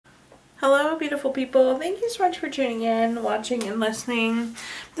Hello, beautiful people. Thank you so much for tuning in, watching, and listening.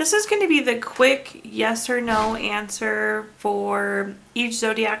 This is going to be the quick yes or no answer for each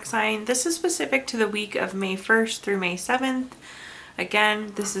zodiac sign. This is specific to the week of May 1st through May 7th.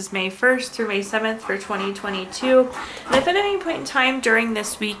 Again, this is May 1st through May 7th for 2022. And if at any point in time during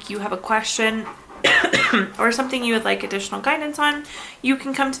this week you have a question or something you would like additional guidance on, you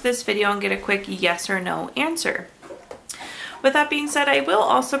can come to this video and get a quick yes or no answer. With that being said, I will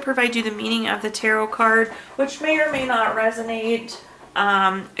also provide you the meaning of the tarot card, which may or may not resonate.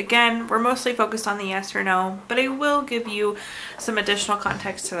 Again, we're mostly focused on the yes or no, but I will give you some additional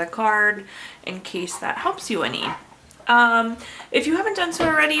context to the card in case that helps you any. If you haven't done so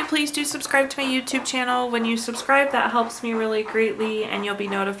already, please do subscribe to my YouTube channel. When you subscribe, that helps me really greatly, and you'll be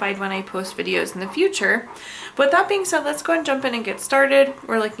notified when I post videos in the future. With that being said, let's go and jump in and get started.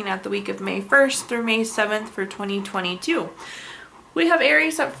 We're looking at the week of May 1st through May 7th for 2022. We have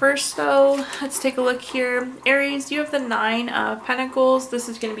Aries up first though. Let's take a look here. Aries, you have the Nine of Pentacles. This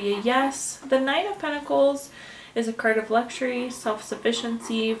is going to be a yes. The Nine of Pentacles is a card of luxury,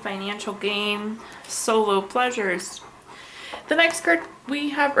 self-sufficiency, financial gain, solo pleasures. The next card we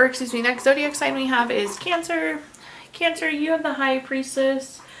have, or excuse me, next zodiac sign we have is Cancer. Cancer, you have the High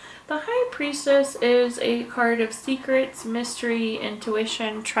Priestess. The High Priestess is a card of secrets, mystery,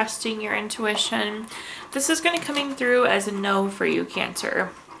 intuition, trusting your intuition. This is going to coming through as a no for you,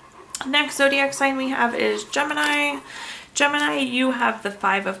 Cancer. Next zodiac sign we have is Gemini. Gemini, you have the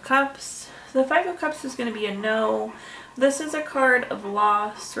Five of Cups. The Five of Cups is going to be a no. This is a card of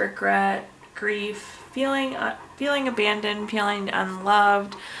loss, regret, grief, feeling abandoned, feeling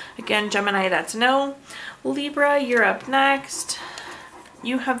unloved. Again, Gemini, that's no. Libra, you're up next.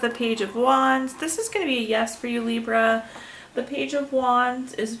 You have the Page of Wands. This is going to be a yes for you, Libra. The Page of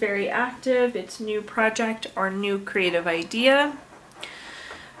Wands is very active. It's new project or new creative idea.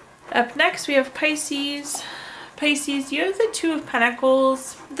 Up next, we have Pisces. Pisces, you have the Two of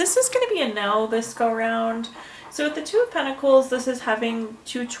Pentacles. This is going to be a no this go round. So with the Two of Pentacles, this is having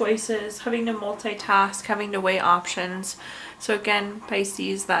two choices, having to multitask, having to weigh options. So again,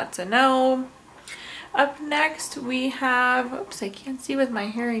 Pisces, that's a no. Up next, we have, oops, I can't see with my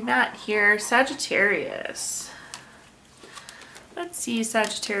hairy mat here, Sagittarius. Let's see,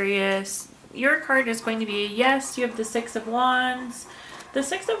 Sagittarius. Your card is going to be a yes. You have the Six of Wands. The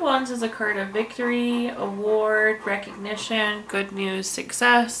Six of Wands is a card of victory, award, recognition, good news,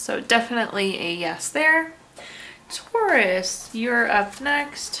 success. So definitely a yes there. Taurus, you're up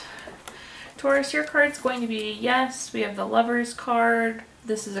next. Taurus, your card's going to be a yes. We have the Lover's card.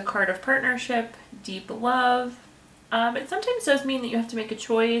 This is a card of partnership, deep love. It sometimes does mean that you have to make a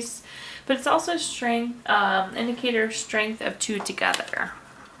choice, but it's also strength, indicator of strength of two together.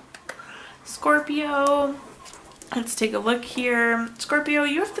 Scorpio, let's take a look here. Scorpio,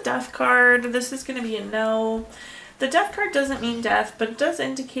 you have the Death card. This is going to be a no. The Death card doesn't mean death, but it does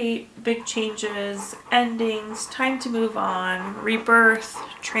indicate big changes, endings, time to move on, rebirth,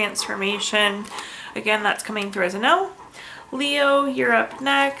 transformation. Again, that's coming through as a no. Leo, you're up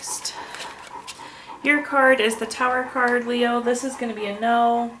next. Your card is the Tower card, Leo. This is going to be a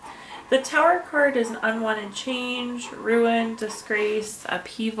no. The Tower card is an unwanted change, ruin, disgrace,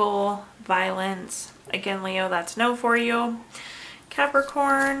 upheaval, violence. Again, Leo, that's no for you.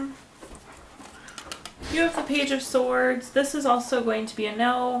 Capricorn, you have the Page of Swords. This is also going to be a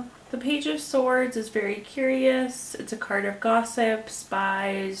no. The Page of Swords is very curious. It's a card of gossip,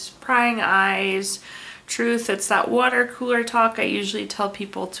 spies, prying eyes, truth. It's that water cooler talk I usually tell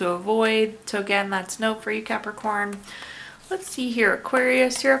people to avoid. So again, that's no for you, Capricorn. Let's see here.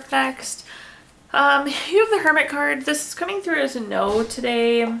 Aquarius, you're up next. You have the Hermit card. This is coming through as a no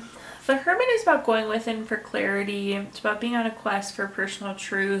today. The Hermit is about going within for clarity. It's about being on a quest for personal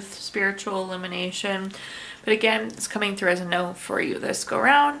truth, spiritual illumination. But again, it's coming through as a no for you this go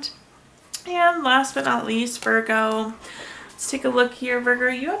round. And last but not least, Virgo. Let's take a look here, Virgo.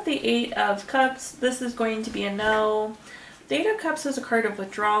 You have the Eight of Cups. This is going to be a no. The Eight of Cups is a card of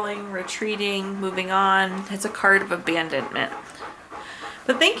withdrawing, retreating, moving on. It's a card of abandonment.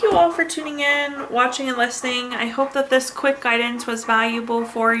 But thank you all for tuning in, watching, and listening. I hope that this quick guidance was valuable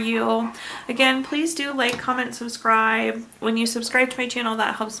for you. Again, please do like, comment, subscribe. When you subscribe to my channel,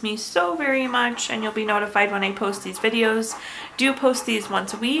 that helps me so very much, and you'll be notified when I post these videos. Do post these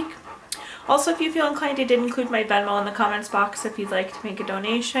once a week. Also, if you feel inclined, I did include my Venmo in the comments box if you'd like to make a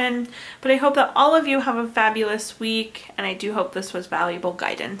donation. But I hope that all of you have a fabulous week, and I do hope this was valuable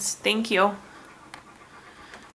guidance. Thank you.